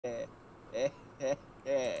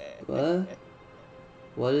What?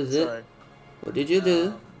 What is Sorry. it? What did you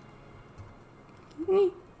do?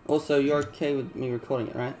 Also, you're okay with me recording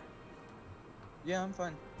it, right? Yeah, I'm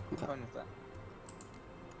fine. Okay. I'm fine with that.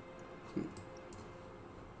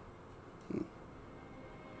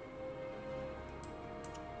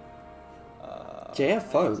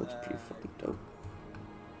 JFO looks pretty fucking dope.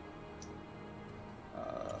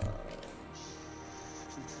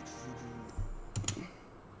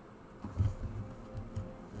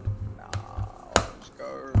 Let's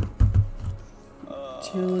go.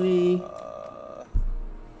 Utility.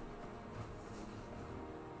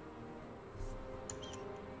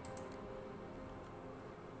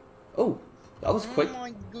 Oh, that was quick. Oh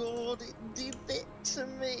my god, it did it to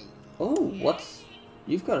me. Oh, what's...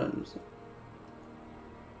 You've got it.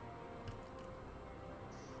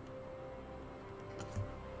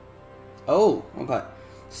 Oh, okay.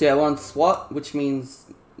 So yeah, I want SWAT, which means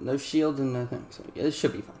no shield and nothing. So yeah, this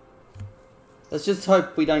should be fine. Let's just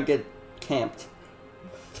hope we don't get camped.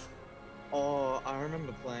 Oh, I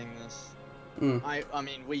remember playing this. I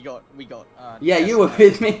mean, we got. Yeah, you were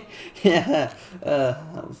with me. Yeah,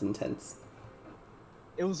 that was intense.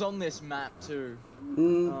 It was on this map too.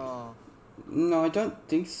 No, I don't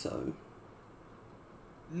think so.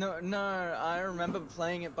 No, I remember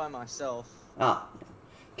playing it by myself. Ah,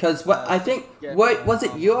 because what I think. Wait, was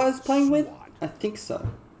it you I was playing with? I think so.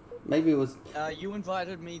 Maybe it was. You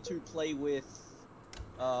invited me to play with,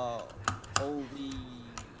 all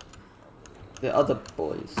the other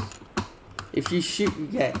boys. If you shoot, you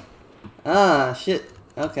get. Ah, shit.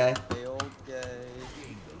 Okay. They all gay.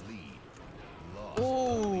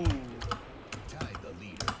 Ooh. Tied the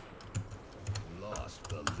leader. Lost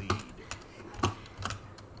the lead.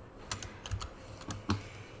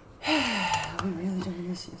 Are we really doing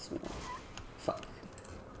this? Yes, we are. Fuck.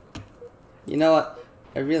 You know what?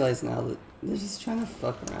 I realize now that they're just trying to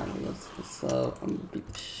fuck around with us. So I'm gonna beat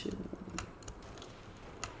the shit out of them.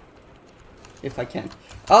 If I can.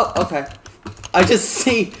 Oh, okay. I just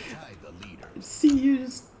see. See you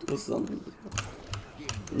just or something.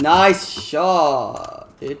 Nice shot,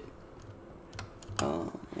 dude.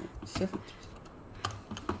 Oh, man. 70.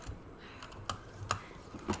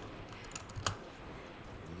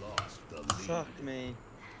 Fuck me.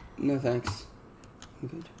 No thanks. I'm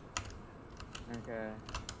good. Okay.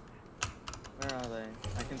 Where are they?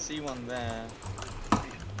 I can see one there.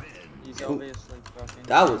 He's obviously fucking.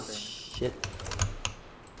 That was camping. shit.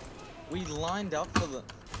 We lined up for the.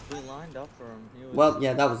 We lined up for him. He was... Well,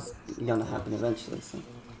 yeah, that was gonna happen eventually. So.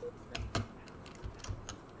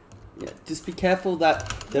 Yeah, just be careful that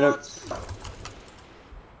they don't.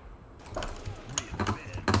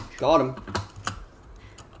 Got him.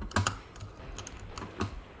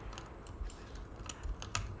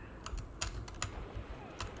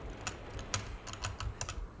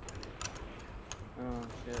 Oh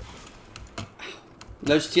shit.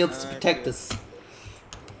 No shields to protect us.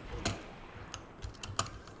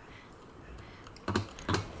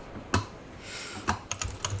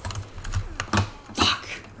 Fuck.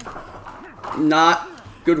 Not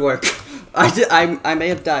good work. I may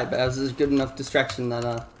have died, but I was a good enough distraction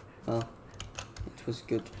that well, it was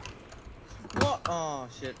good. What? Oh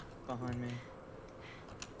shit! Behind me.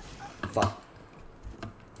 Fuck.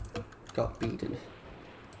 Got beaten.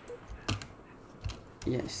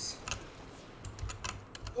 Yes.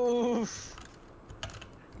 Oof.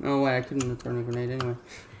 Oh wait, I couldn't have thrown a grenade anyway.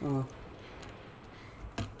 Oh.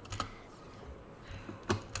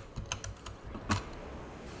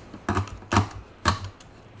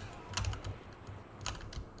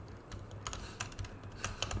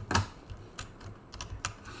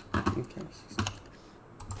 Okay.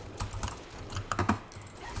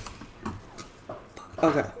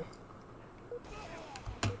 Okay.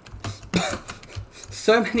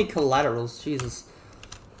 So many collaterals, Jesus.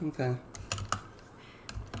 Okay.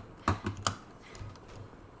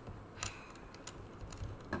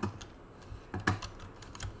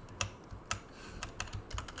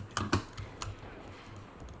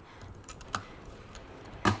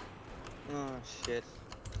 Oh shit.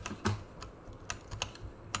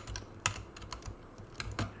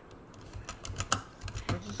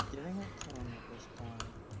 We're just giving it to him at this point.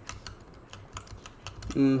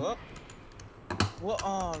 Whoop. What?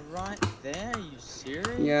 Oh, right there? Are you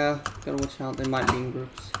serious? Yeah, gotta watch out. They might be in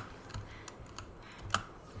groups.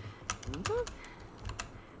 What?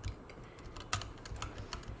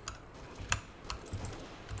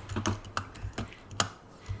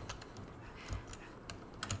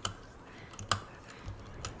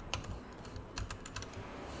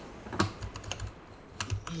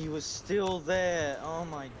 He was still there. Oh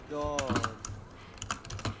my god.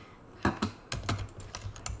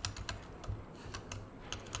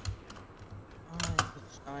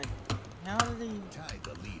 lead. Tie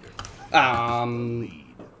the leader. Um.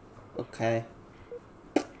 Lead. Okay.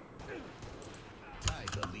 Tie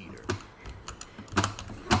the leader.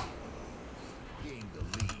 Gain the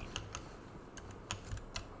lead.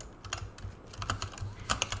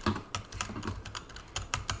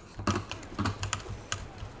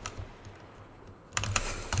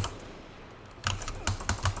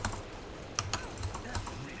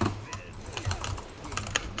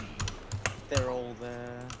 They're all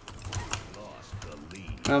there. Lost the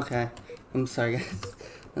lead. Okay. I'm sorry, guys.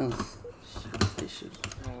 That was. I should.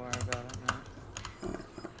 Don't worry about it, mate.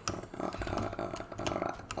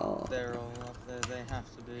 Alright. Oh. They're all up there. They have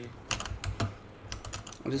to be.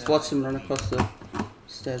 I just Yeah. watched him run across the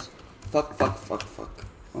stairs. Fuck.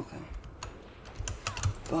 Okay.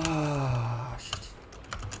 Ah, shit.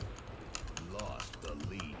 Lost the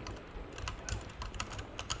lead.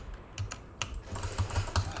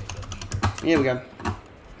 Tie the leader. Here we go.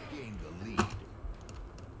 Gain the lead.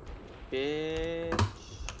 Bitch.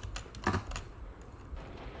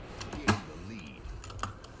 Gain the lead.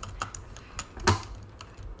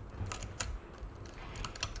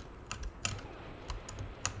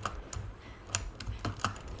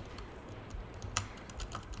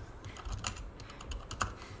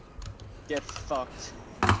 Get fucked.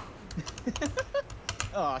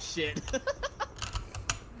 Oh shit.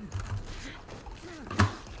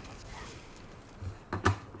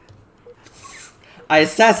 I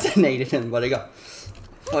assassinated him, but I got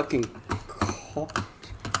fucking copped.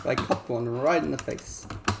 I copped one right in the face.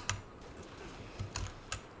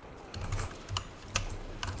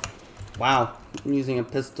 Wow, I'm using a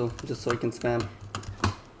pistol just so I can spam.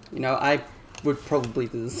 You know, I would probably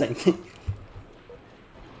do the same thing.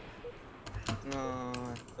 No,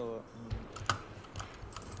 I thought.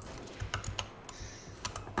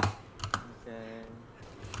 Okay.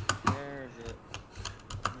 Where is it?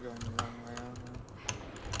 I'm going the wrong way, aren't I?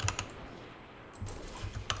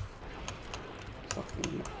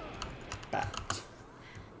 Fucking bat.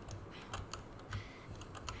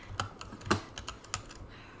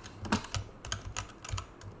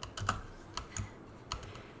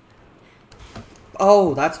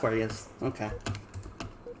 Oh, that's where he is. Okay.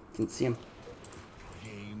 Didn't see him.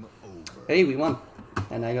 Game over. Hey, we won.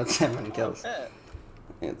 And I got 7 kills. Yeah.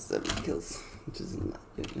 I got 7 kills, which is not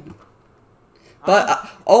good. But,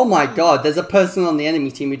 oh my god, there's a person on the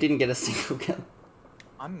enemy team who didn't get a single kill.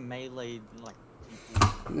 I'm meleeed like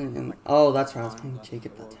people. Oh, that's right, I was playing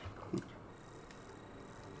Jacob that time.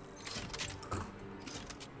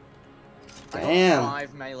 I Damn. got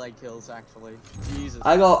 5 melee kills actually. Jesus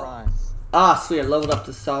I got- Christ. Ah, sweet, I leveled up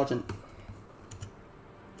to Sergeant.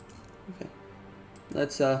 Okay.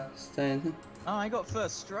 Let's, stay in here. Oh, I got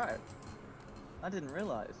first strike. I didn't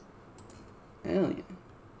realize. Hell yeah.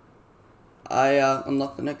 I,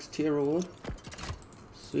 unlocked the next tier reward.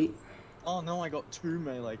 Sweet. Oh no, I got 2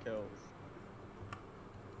 melee kills.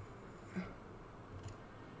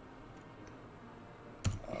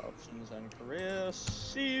 Options and career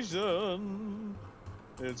season.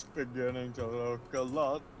 It's beginning to look a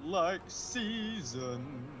lot like season.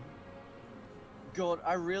 God,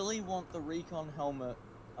 I really want the recon helmet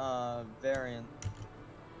variant.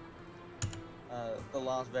 The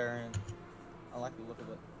last variant. I like the look of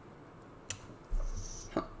it.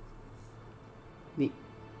 Huh. Neat.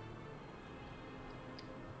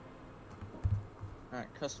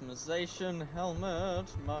 Alright, customization, helmet,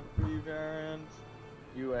 Mark III variant,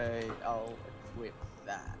 UA, I'll equip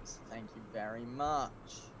that. Thank you very much.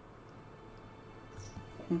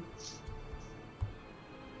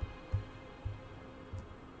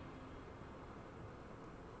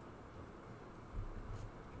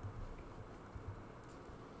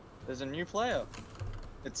 There's a new player,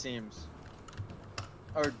 it seems.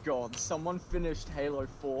 Oh god, someone finished Halo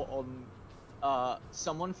 4 on,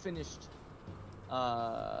 someone finished,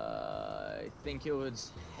 I think it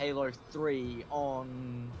was Halo 3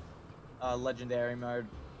 on, Legendary mode.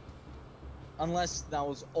 Unless that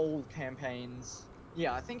was all campaigns.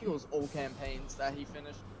 Yeah, I think it was all campaigns that he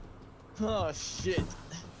finished. Oh shit.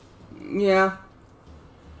 Yeah.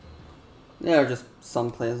 There are just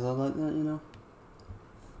some players that are like that, you know.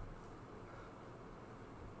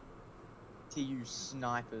 To use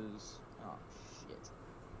snipers. Oh shit.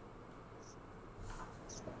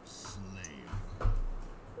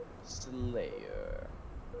 Slayer.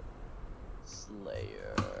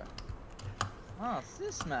 Slayer. Ah, it's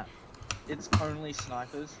this map. It's only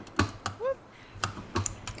snipers. Whoop.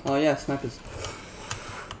 Oh yeah, snipers.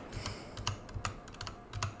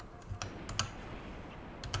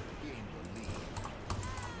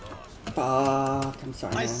 Fuck, I'm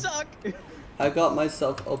sorry, I man. suck! I got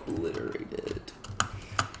myself obliterated.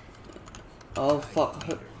 Oh fuck.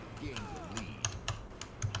 Gain the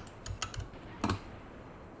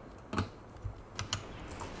lead.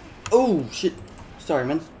 Oh shit. Sorry,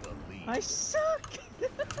 man. The lead. I suck.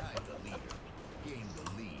 Tie the leader. Gain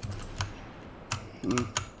the lead.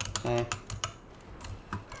 Okay.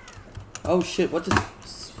 Oh shit, what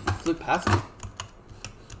just flew past me?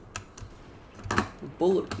 The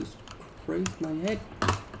bullet just grazed my head.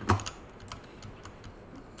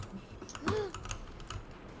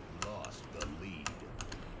 Lost the lead.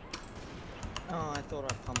 Oh, I thought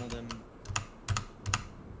I pummeled him.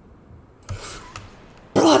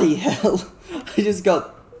 Bloody hell! I just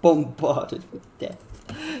got bombarded with death.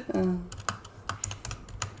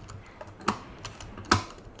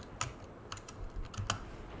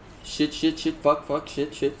 Shit, shit, shit, fuck, fuck,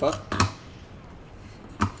 shit, shit, fuck.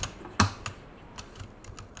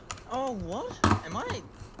 Oh, what? Am I...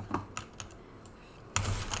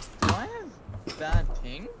 Do I have bad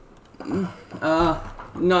ping?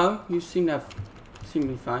 No, you seem to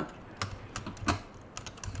be fine.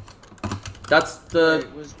 That's the...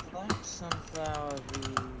 It was Black Sunflower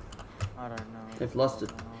who... I don't know. They've lost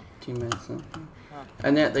it. Teammates, huh? Huh.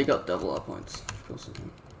 And yet they got double up points. Of course they do.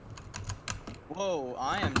 Whoa,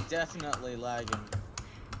 I am definitely lagging.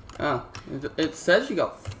 Oh, it says you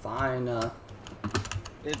got fine,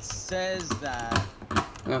 It says that.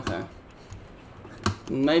 okay.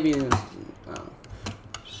 Maybe, oh.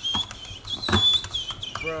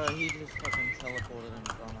 Bro, he just fucking teleported in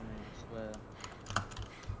front of me, I swear.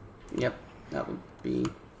 Yep, that would be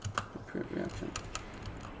a correct reaction.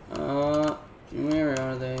 Where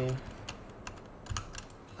are they?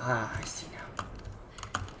 Ah, I see now.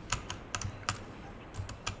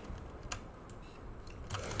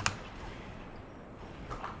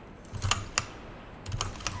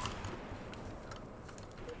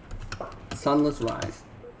 Sunless rise.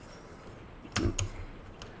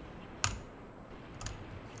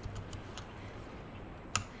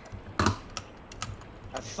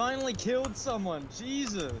 I finally killed someone,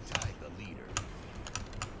 Jesus! Tie the leader.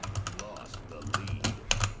 Lost the lead.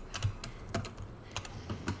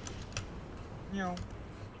 You know.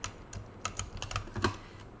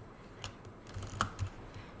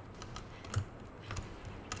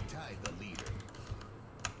 Tie the leader.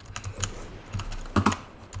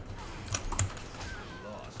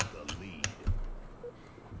 Lost the lead.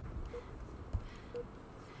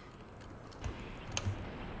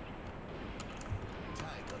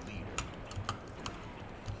 Tie the leader.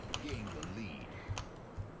 Gain the lead.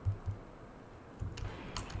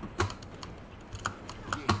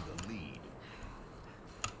 Gain the lead.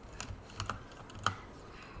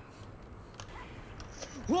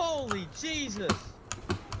 Holy Jesus!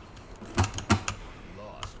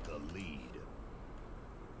 Lost the lead.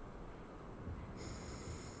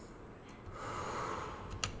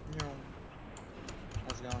 You know.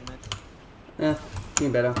 How's it going, Mitch? Yeah,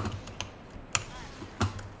 getting better.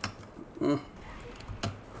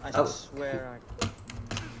 I Oh. swear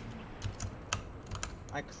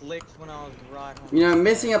I clicked when I was right on. You know,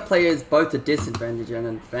 missing a player is both a disadvantage and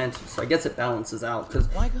an advantage, so I guess it balances out. Because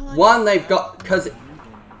Why can't I one, just they've got, grab because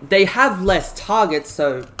they have less targets,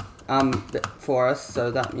 so for us,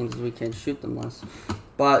 so that means we can shoot them less.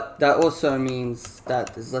 But that also means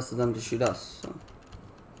that there's less of them to shoot us. So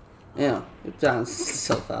yeah, it balances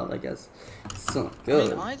itself out, I guess. It's still not I good.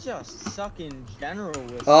 mean, I just suck in general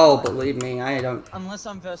with. Oh, like, believe me, I don't. Unless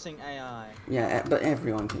I'm versing AI. Yeah, but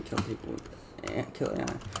everyone can kill people with kill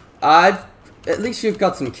AI. At least you've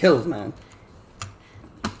got some kills, man.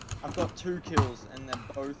 I've got 2 kills and they're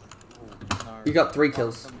both. Oh, no, You got 3 not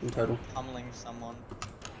kills from in total. Pummeling someone.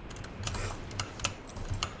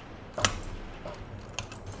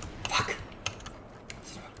 Fuck!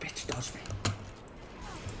 Son of a bitch, dodge me.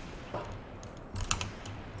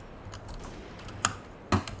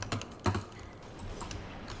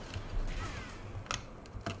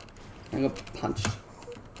 I got punched.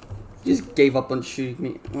 You just gave up on shooting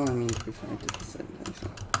me. Well, I mean, to be fair, I did the same thing, so.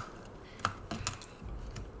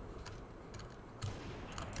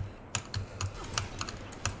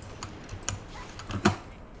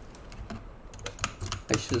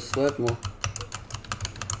 I should have swerved more.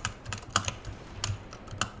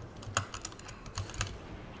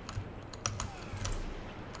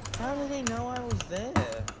 How did he know I was there?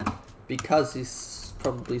 Because he's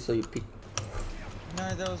probably so you peek.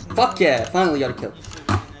 No, there was no. Fuck yeah! Finally got a kill. You should have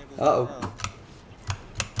been able to Uh-oh. tell.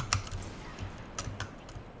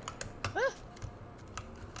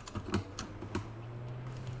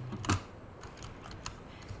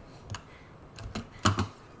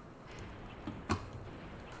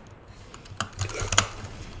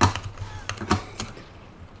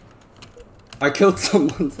 I killed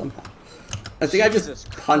someone somehow. I think I just Jesus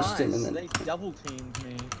punched him and Christ, then. they double teamed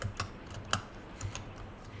me.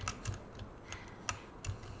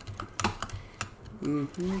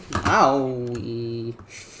 Owie.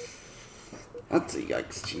 That's a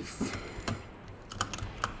yikes, Chief.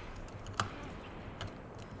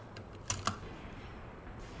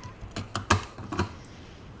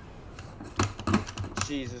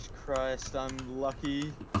 Jesus Christ, I'm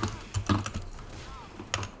lucky.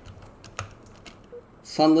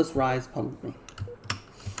 Sunless Rise pummeled me.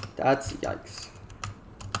 That's a yikes.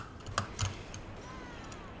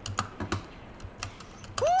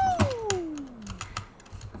 Woo!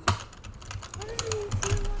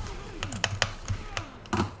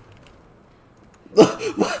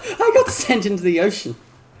 I got sent into the ocean.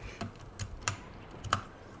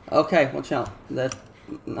 Okay, watch out. They're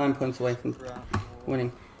 9 points away from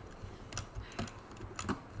winning.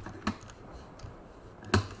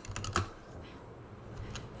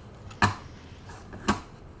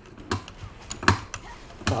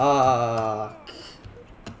 Fuck.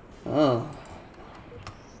 Oh.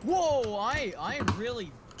 Whoa, I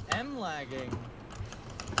really am lagging.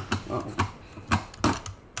 Uh-oh.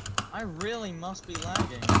 I really must be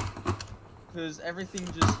lagging. Because everything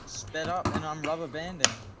just sped up and I'm rubber banding.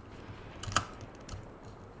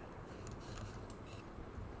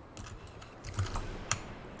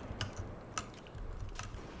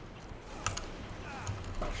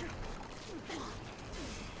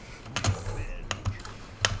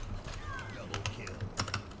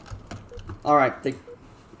 Alright,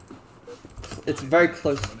 it's very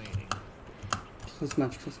close. Close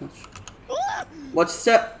match, close match. Watch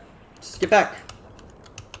step! Just get back.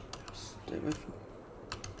 Stay away from.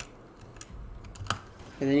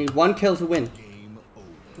 Okay, they need 1 kill to win.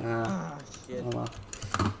 Ah, shit. Oh well.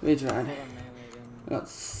 We tried. I meleeed him.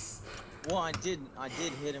 That's, Well, I did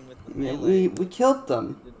hit him with the yeah, melee. we killed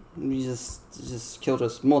them. We just killed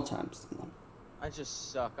us more times than them. I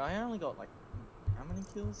just suck. I only got like, how many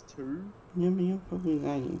kills? 2? Yeah, but you're probably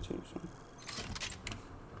lagging too, so.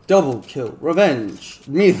 Double kill, revenge,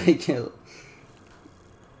 melee kill.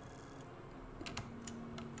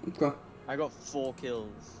 Okay. I got 4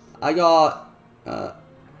 kills. I got, How many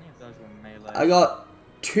of those were melee? I got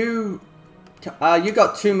 2. You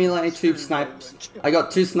got 2 melee, 2 snipes. I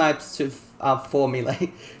got 2 snipes to 4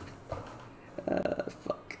 melee.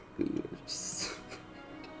 Fuck.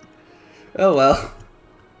 Oh well.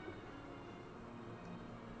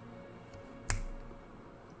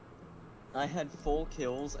 I had 4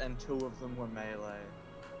 kills and 2 of them were melee.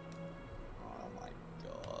 Oh my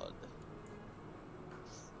god.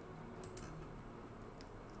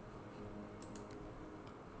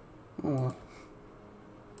 Oh well.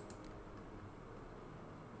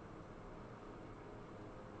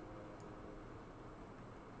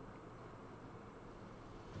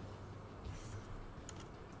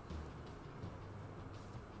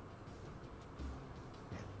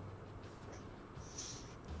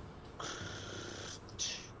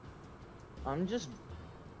 I'm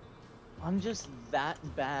just that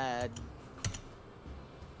bad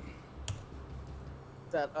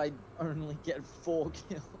that I only get 4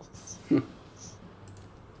 kills.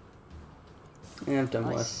 Yeah, I've done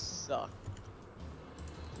I worse. suck.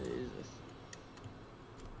 Jesus.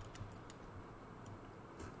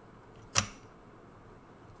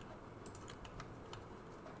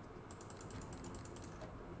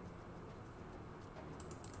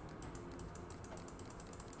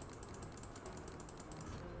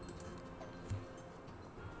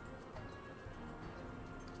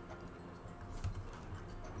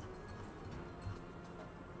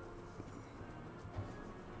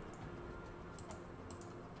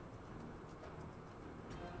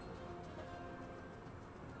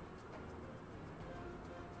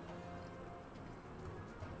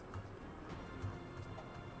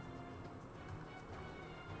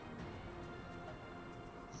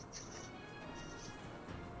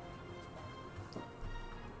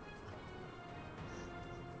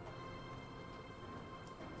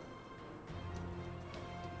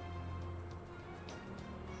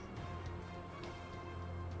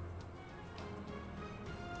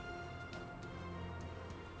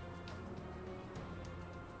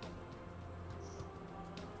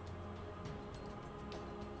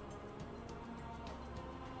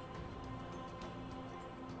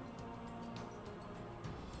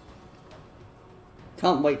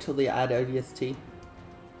 Can't wait till they add ODST.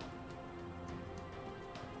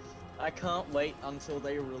 I can't wait until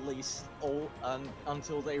they release all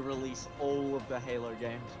of the Halo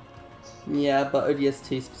games. Yeah, but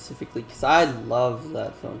ODST specifically, because I love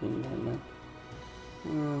that fucking game,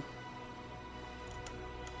 man.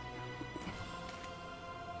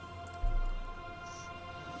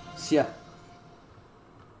 Yeah.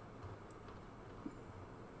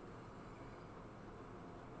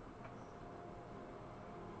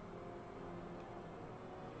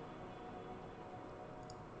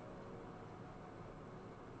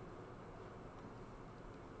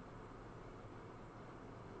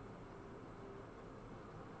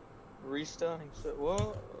 Restarting. So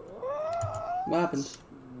what? What happened?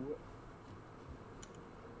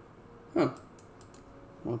 Huh.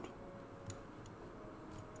 What?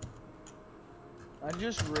 I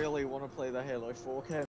just really want to play the Halo 4 campaign.